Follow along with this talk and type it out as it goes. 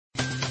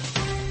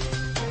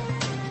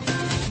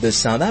The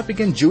South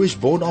African Jewish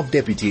Board of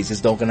Deputies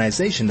is the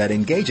organization that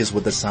engages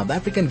with the South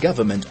African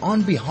government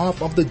on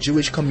behalf of the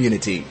Jewish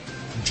community.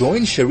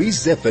 Join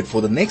Sharice Zeffert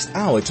for the next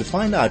hour to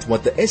find out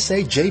what the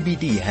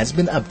SAJBD has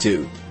been up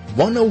to.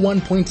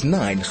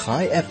 101.9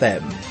 High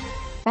FM.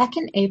 Back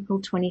in April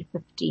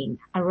 2015,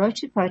 I wrote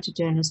to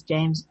photojournalist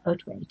James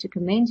Oatway to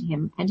commend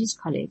him and his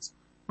colleagues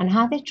on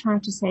how they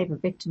tried to save a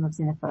victim of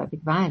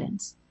xenophobic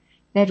violence.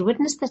 They had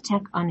witnessed the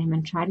attack on him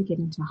and tried to get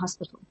him to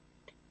hospital.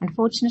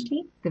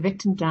 Unfortunately, the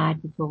victim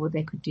died before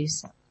they could do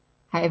so.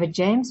 However,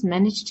 James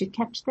managed to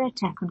capture the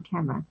attack on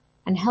camera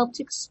and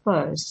helped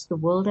expose to the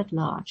world at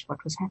large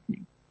what was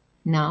happening.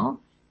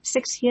 Now,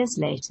 6 years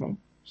later,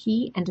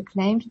 he and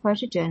acclaimed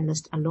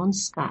photojournalist Alon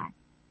Skuy,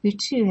 who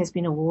too has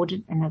been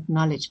awarded and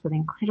acknowledged for the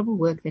incredible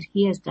work that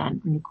he has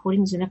done on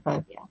recording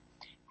xenophobia,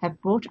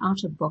 have brought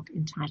out a book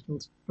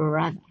entitled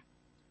Brother.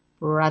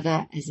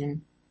 Brother as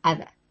in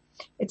other.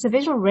 It's a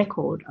visual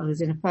record of the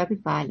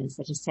xenophobic violence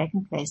that has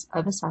taken place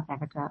over South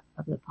Africa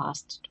over the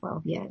past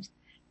 12 years.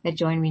 They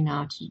join me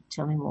now to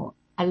tell me more.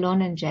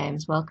 Alon and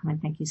James, welcome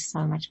and thank you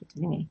so much for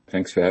telling me.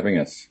 Thanks for having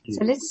us.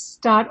 So let's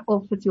start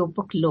off with your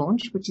book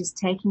launch, which is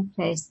taking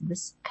place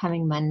this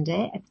coming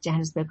Monday at the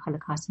Johannesburg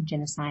Holocaust and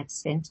Genocide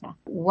Center.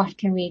 What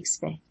can we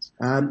expect?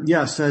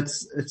 So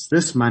it's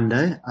this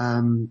Monday,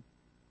 and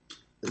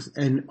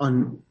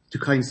to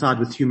coincide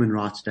with Human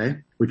Rights Day,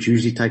 which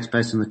usually takes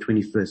place on the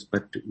 21st,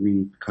 but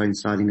we're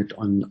coinciding it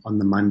on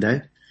the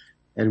Monday.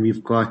 And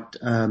we've got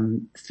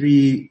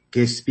 3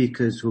 guest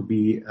speakers who'll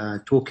be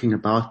talking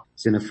about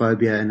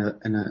xenophobia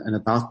and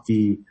about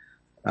the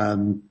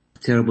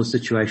terrible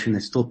situation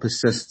that still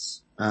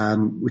persists,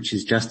 which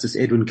is Justice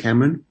Edwin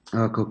Cameron,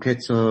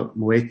 Koketso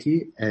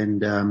Moeti,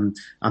 and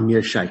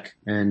Amir Sheikh.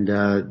 And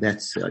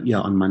that's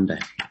on Monday.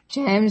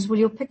 James, will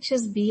your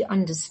pictures be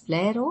on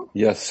display at all?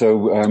 Yeah, so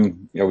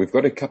we've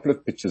got a couple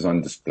of pictures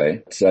on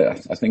display. So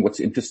I think what's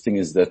interesting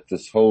is that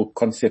this whole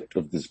concept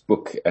of this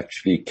book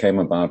actually came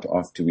about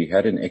after we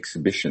had an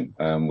exhibition,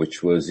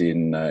 which was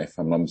in, if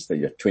I'm not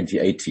mistaken,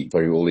 2018.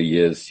 Sorry, all the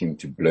years seem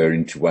to blur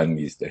into one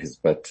these days,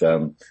 but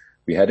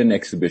we had an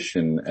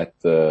exhibition at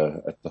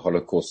the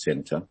Holocaust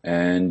Center,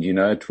 and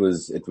it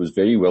was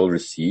very well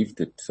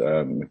received. It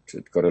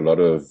got a lot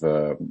of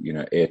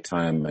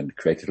airtime and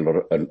created a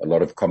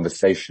lot of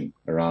conversation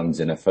around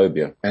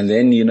xenophobia. And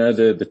then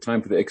the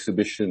time for the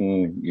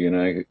exhibition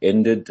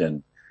ended,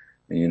 and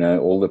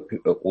all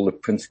the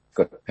prints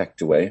got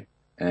packed away,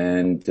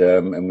 and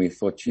we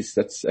thought, geez,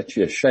 that's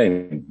actually a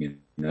shame,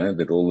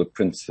 that all the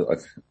prints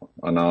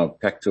are now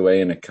packed away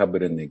in a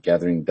cupboard and they're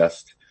gathering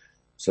dust.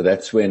 So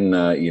that's when,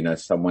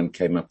 someone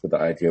came up with the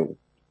idea,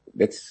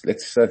 let's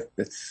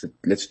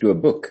do a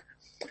book.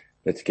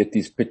 Let's get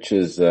these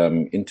pictures,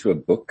 into a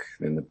book,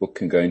 and the book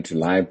can go into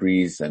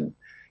libraries and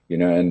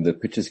the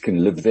pictures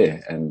can live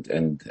there and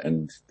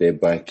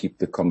thereby keep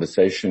the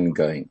conversation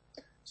going.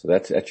 So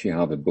that's actually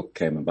how the book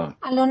came about.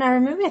 Alon, I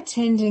remember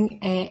attending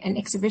an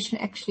exhibition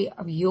actually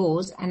of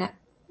yours, and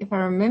if I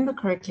remember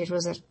correctly, it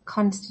was at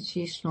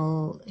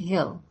Constitutional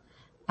Hill.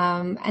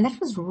 And that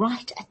was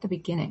right at the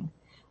beginning.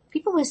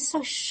 People were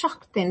so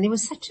shocked then. There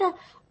was such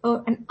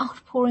an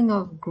outpouring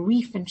of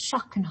grief and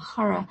shock and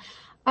horror.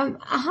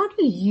 How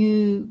do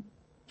you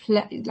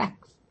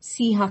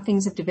see how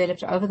things have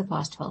developed over the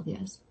past 12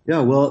 years? Yeah,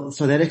 well,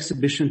 so that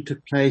exhibition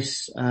took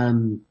place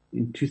in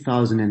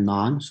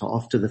 2009. So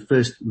after the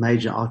first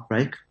major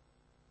outbreak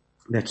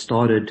that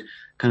started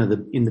kind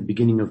of in the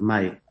beginning of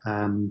May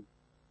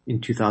in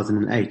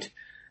 2008.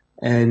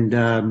 And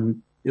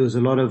there was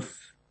a lot of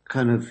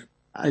kind of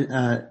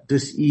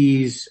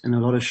dis-ease and a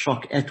lot of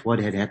shock at what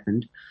had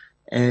happened.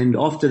 And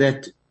after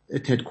that,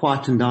 it had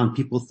quietened down.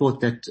 People thought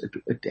that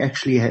it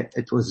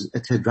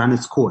had run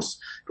its course.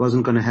 It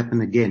wasn't going to happen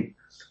again.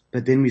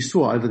 But then we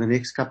saw over the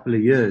next couple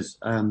of years,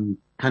 kind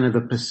of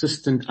a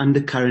persistent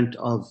undercurrent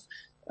of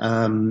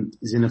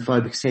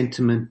xenophobic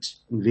sentiment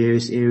in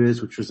various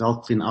areas, which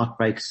resulted in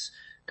outbreaks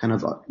kind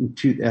of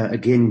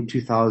again in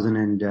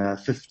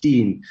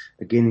 2015,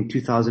 again in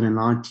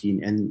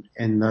 2019,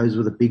 and those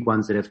were the big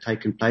ones that have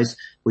taken place,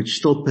 which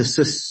still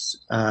persists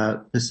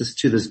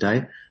to this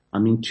day. I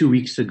mean, 2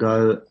 weeks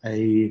ago,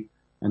 a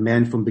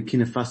man from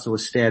Burkina Faso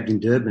was stabbed in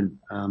Durban,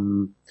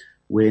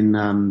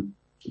 when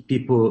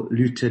people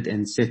looted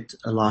and set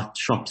alight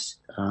shops,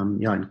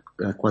 in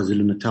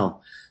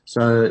KwaZulu-Natal.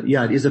 So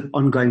it is an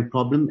ongoing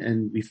problem,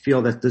 and we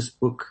feel that this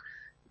book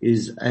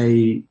is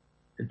a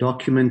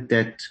document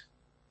that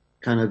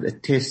kind of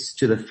attests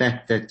to the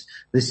fact that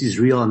this is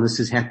real and this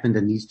has happened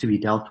and needs to be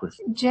dealt with.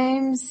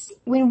 James,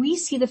 when we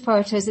see the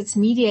photos, it's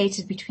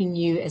mediated between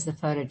you as the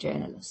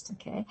photojournalist,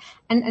 okay?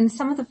 And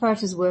some of the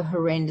photos were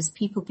horrendous.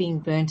 People being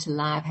burnt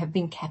alive have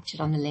been captured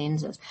on the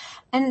lenses.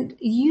 And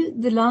you,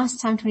 the last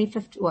time,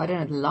 2015, well, I don't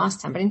know the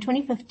last time, but in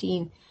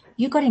 2015,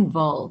 you got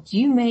involved.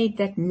 You made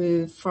that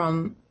move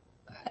from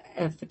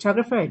a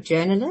photographer, a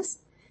journalist,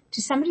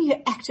 to somebody who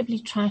actively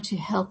tried to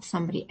help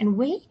somebody. And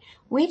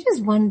where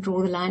does one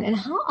draw the line, and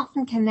how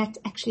often can that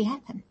actually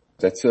happen?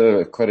 That's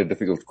quite a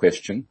difficult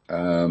question.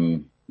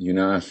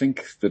 I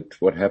think that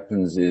what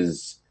happens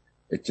is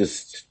it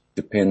just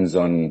depends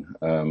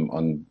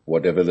on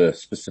whatever the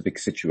specific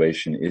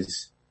situation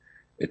is.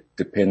 It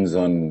depends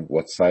on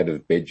what side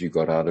of bed you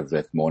got out of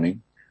that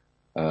morning.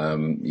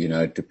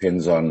 It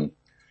depends on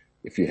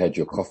if you had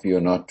your coffee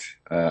or not.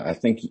 I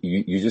think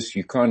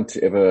you can't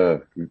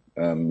ever,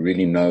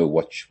 really know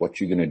what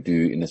you're going to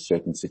do in a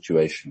certain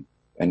situation.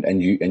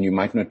 And you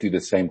might not do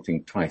the same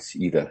thing twice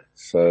either.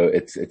 So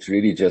it's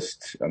really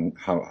just,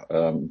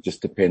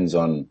 just depends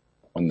on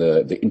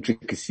the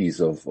intricacies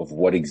of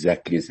what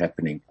exactly is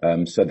happening.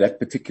 So that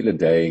particular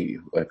day,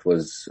 it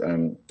was,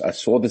 I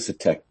saw this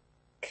attack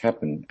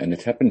happen, and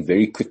it happened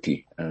very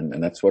quickly.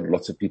 And that's what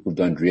lots of people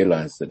don't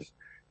realize, that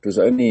it was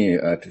only,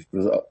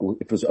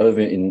 it was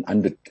over in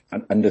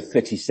under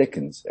 30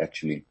 seconds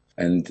actually.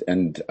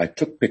 And I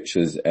took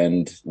pictures,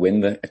 and when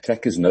the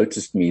attackers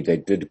noticed me, they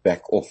did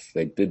back off.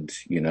 They did,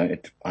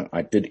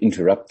 I did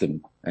interrupt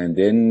them. And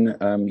then,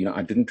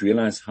 I didn't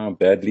realize how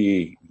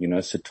badly,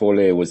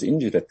 Sithole was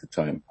injured at the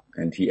time.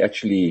 And he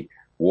actually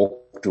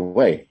walked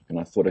away. And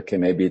I thought, okay,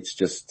 maybe it's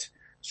just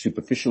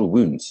superficial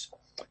wounds.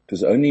 It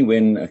was only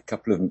when a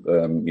couple of,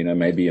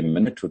 maybe a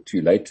minute or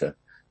two later,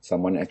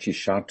 someone actually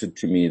shouted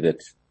to me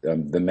that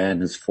the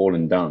man has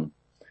fallen down.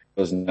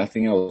 There was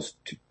nothing else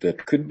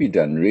that could be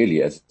done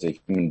really as a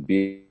human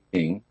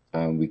being.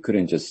 We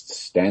couldn't just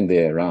stand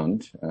there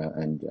around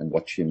and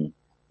watch him,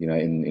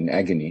 in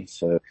agony.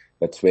 So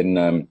that's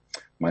when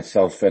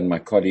myself and my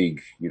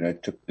colleague,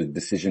 took the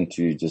decision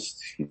to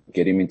just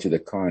get him into the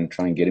car and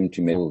try and get him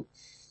to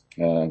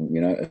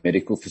a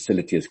medical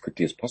facility as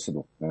quickly as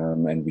possible.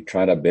 And we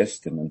tried our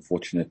best, and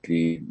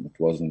unfortunately it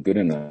wasn't good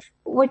enough.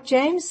 What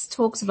James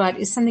talks about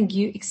is something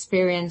you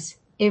experience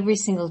every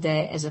single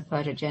day as a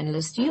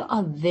photojournalist. You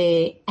are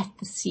there at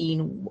the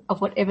scene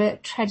of whatever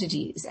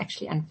tragedy is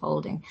actually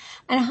unfolding.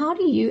 And how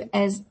do you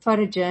as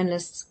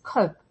photojournalists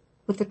cope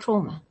with the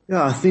trauma?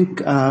 Yeah, I think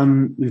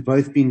we've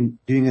both been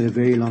doing it a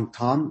very long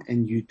time,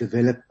 and you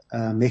develop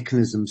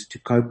mechanisms to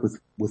cope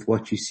with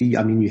what you see.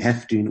 I mean, you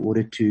have to in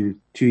order to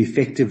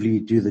effectively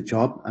do the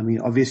job. I mean,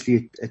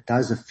 obviously it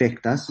does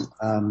affect us.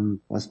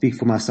 I speak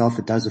for myself,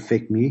 it does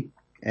affect me.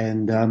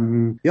 And,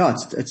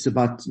 it's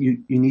about,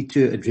 you need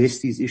to address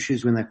these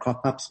issues when they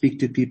crop up, speak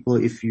to people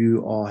if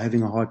you are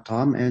having a hard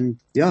time. And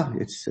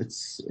it's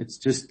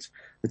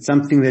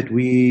something that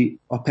we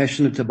are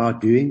passionate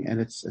about doing,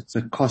 and it's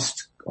a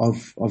cost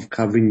of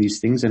covering these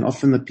things. And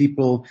often the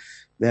people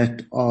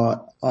that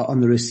are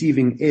on the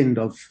receiving end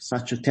of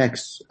such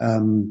attacks,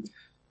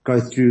 go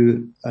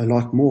through a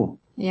lot more.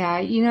 Yeah,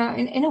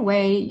 in a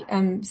way,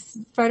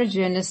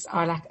 photojournalists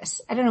are like,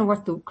 I don't know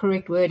what the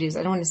correct word is.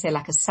 I don't want to say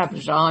like a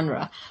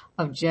subgenre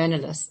of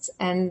journalists.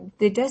 And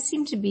there does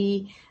seem to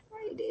be,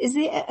 is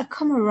there a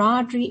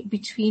camaraderie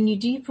between you?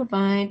 Do you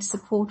provide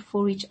support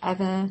for each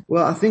other?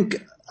 Well, I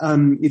think,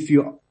 if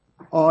you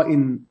are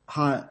in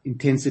high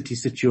intensity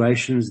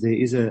situations, there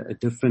is a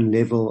different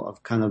level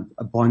of kind of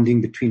a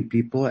bonding between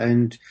people,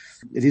 and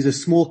it is a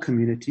small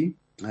community.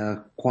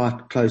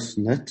 Quite close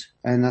knit.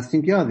 And I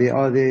think,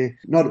 there,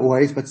 not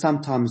always, but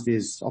sometimes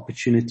there's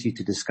opportunity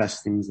to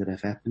discuss things that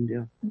have happened.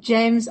 Yeah.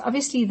 James,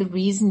 obviously the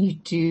reason you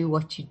do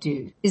what you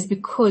do is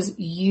because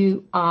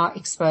you are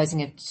exposing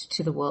it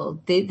to the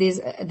world.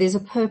 There's a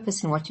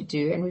purpose in what you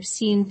do. And we've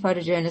seen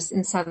photojournalists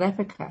in South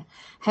Africa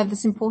have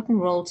this important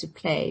role to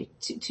play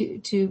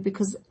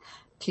because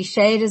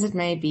cliched as it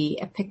may be,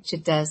 a picture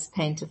does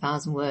paint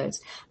 1,000 words.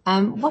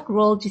 What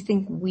role do you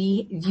think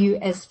you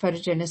as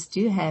photojournalists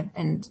do have,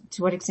 and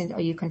to what extent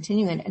are you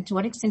continuing, and to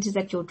what extent is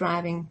that your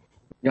driving?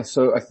 Yeah,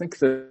 so I think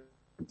the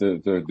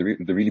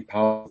really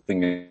powerful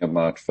thing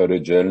about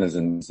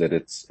photojournalism is that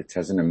it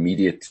has an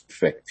immediate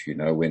effect.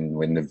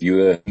 When the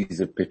viewer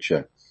sees a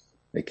picture,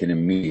 they can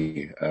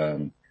immediately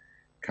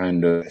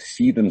kind of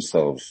see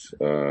themselves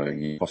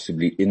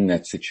possibly in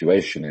that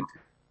situation. It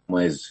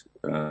always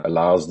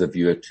allows the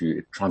viewer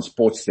it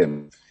transports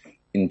them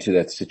into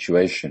that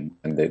situation,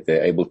 and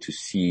they're able to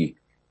see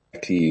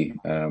exactly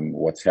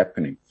what's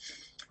happening.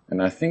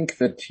 And I think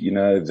that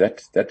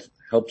that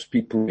helps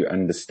people to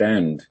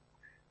understand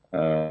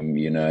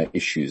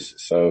issues.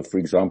 So, for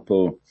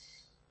example,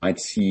 I'd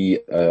see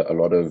a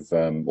lot of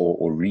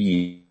or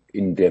read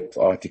in-depth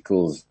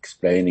articles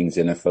explaining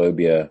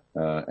xenophobia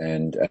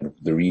and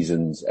the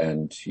reasons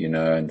and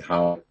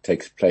how it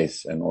takes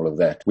place and all of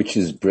that, which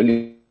is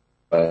brilliant.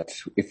 But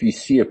if you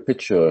see a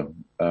picture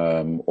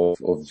of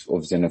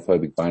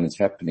xenophobic violence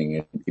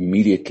happening,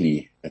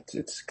 immediately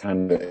it's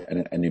kind of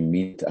an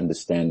immediate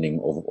understanding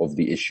of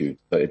the issue.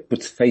 So it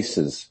puts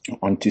faces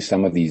onto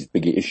some of these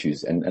bigger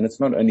issues, and it's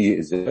not only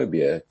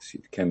xenophobia;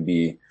 it can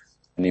be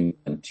an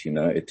event.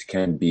 It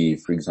can be,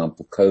 for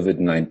example,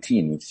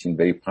 COVID-19. We've seen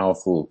very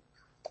powerful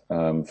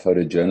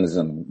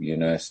photojournalism,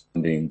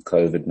 surrounding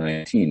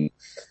COVID-19.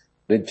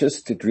 It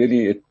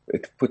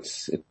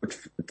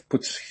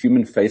puts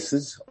human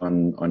faces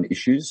on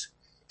issues,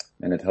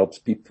 and it helps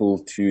people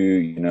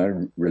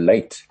to,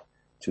 relate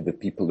to the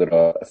people that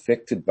are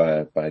affected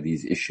by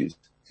these issues.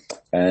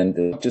 And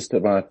it's just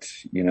about,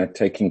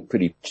 taking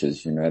pretty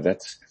pictures,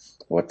 that's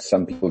what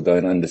some people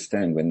don't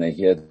understand when they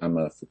hear that I'm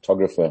a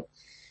photographer.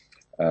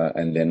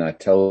 and then I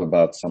tell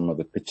about some of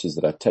the pictures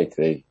that I take.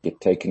 They get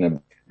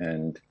taken,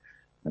 and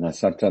I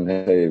sometimes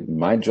say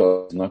my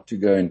job is not to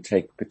go and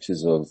take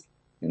pictures of,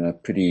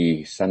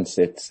 pretty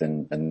sunsets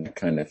and that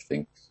kind of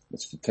thing.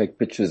 It's to take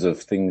pictures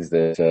of things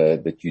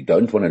that you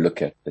don't want to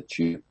look at, that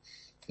you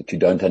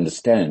don't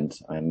understand,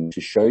 and to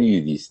show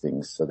you these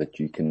things so that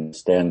you can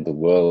understand the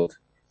world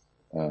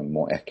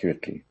more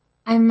accurately.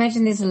 I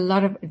imagine there's a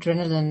lot of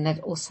adrenaline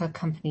that also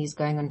accompanies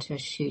going onto a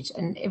shoot,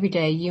 and every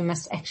day you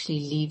must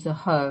actually leave the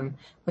home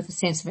with a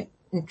sense of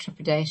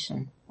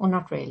intrepidation, or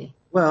not really.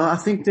 Well, I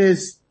think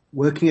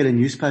working at a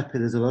newspaper,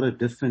 there's a lot of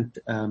different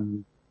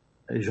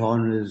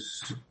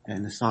genres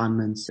and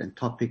assignments and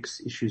topics,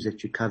 issues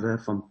that you cover,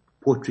 from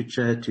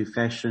portraiture to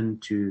fashion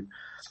to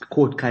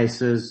court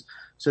cases.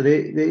 So there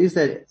is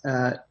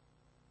that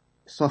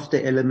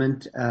softer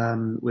element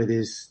where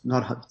there's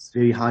not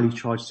very highly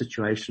charged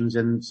situations,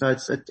 and so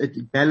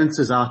it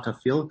balances out, I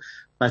feel.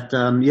 But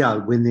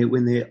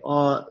when there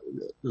are a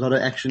lot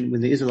of action, when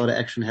there is a lot of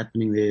action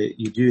happening there,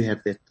 you do have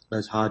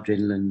those high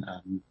adrenaline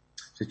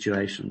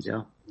situations.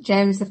 Yeah.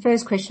 James, the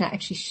first question I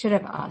actually should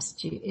have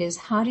asked you is,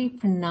 how do you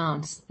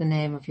pronounce the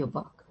name of your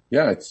book?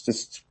 Yeah, it's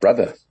just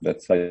Brother.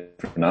 That's how you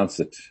pronounce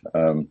it.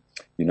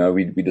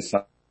 We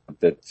decided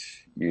that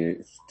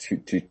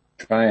to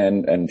try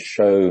and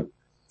show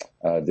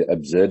the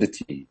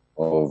absurdity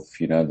of,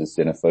 the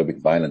xenophobic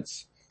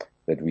violence,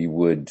 that we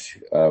would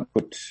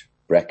put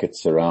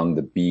brackets around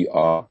the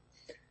BR,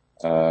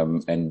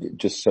 and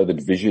just so that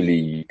visually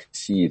you can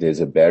see there's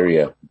a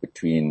barrier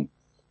between,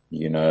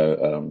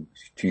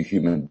 two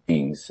human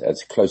beings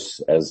as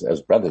close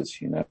as brothers.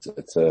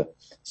 It's a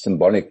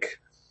symbolic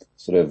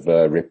sort of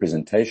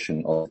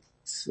representation of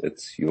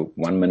it's your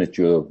 1 minute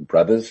you're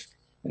brothers,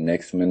 the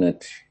next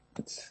minute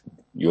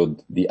you're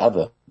the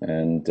other.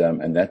 And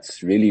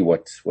that's really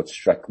what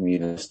struck me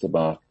most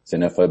about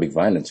xenophobic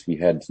violence. We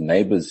had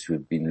neighbors who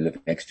had been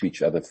living next to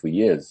each other for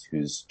years,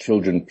 whose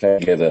children play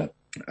together,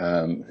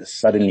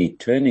 suddenly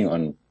turning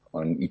on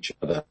each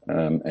other,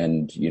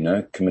 and,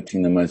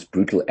 committing the most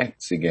brutal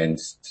acts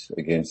against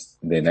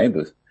their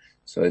neighbors.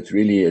 So it's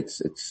really,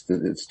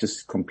 it's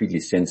just completely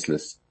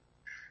senseless.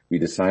 We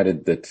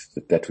decided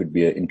that would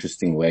be an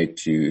interesting way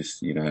to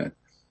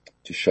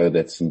show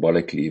that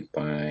symbolically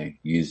by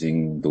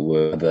using the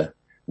word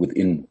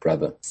within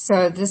Brother.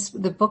 So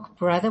the book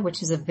Brother,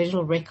 which is a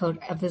visual record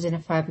of the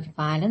xenophobic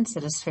violence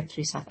that has swept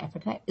through South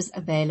Africa, is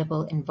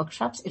available in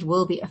bookshops. It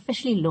will be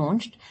officially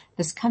launched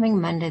this coming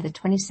Monday, the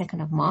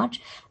 22nd of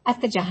March, at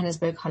the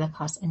Johannesburg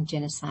Holocaust and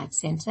Genocide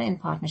Center in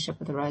partnership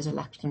with the Rosa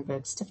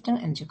Luxemburg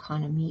Stiftung and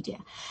Jacana Media.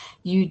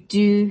 You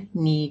do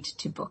need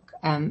to book.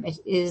 It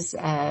is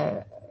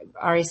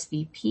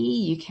RSVP.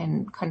 You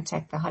can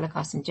contact the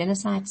Holocaust and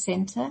Genocide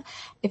Center.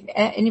 If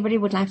anybody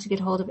would like to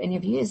get hold of any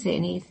of you, is there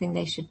anything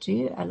they should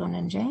do, Alon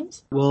and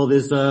James? Well,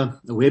 there's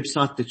a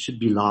website that should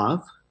be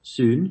live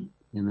soon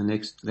in the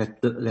next, that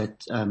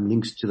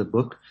links to the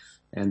book.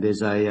 And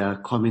there's a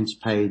comments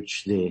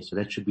page there. So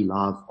that should be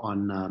live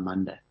on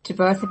Monday. To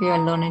both of you,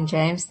 Alon and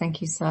James,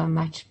 thank you so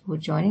much for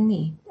joining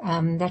me.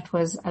 That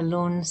was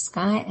Alon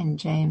Skuy and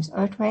James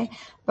Oatway,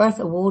 both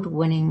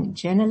award-winning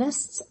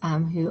journalists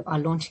who are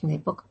launching their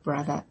book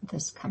Brother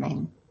this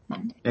coming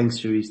Monday. Thanks,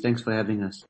 Cherise. Thanks for having us.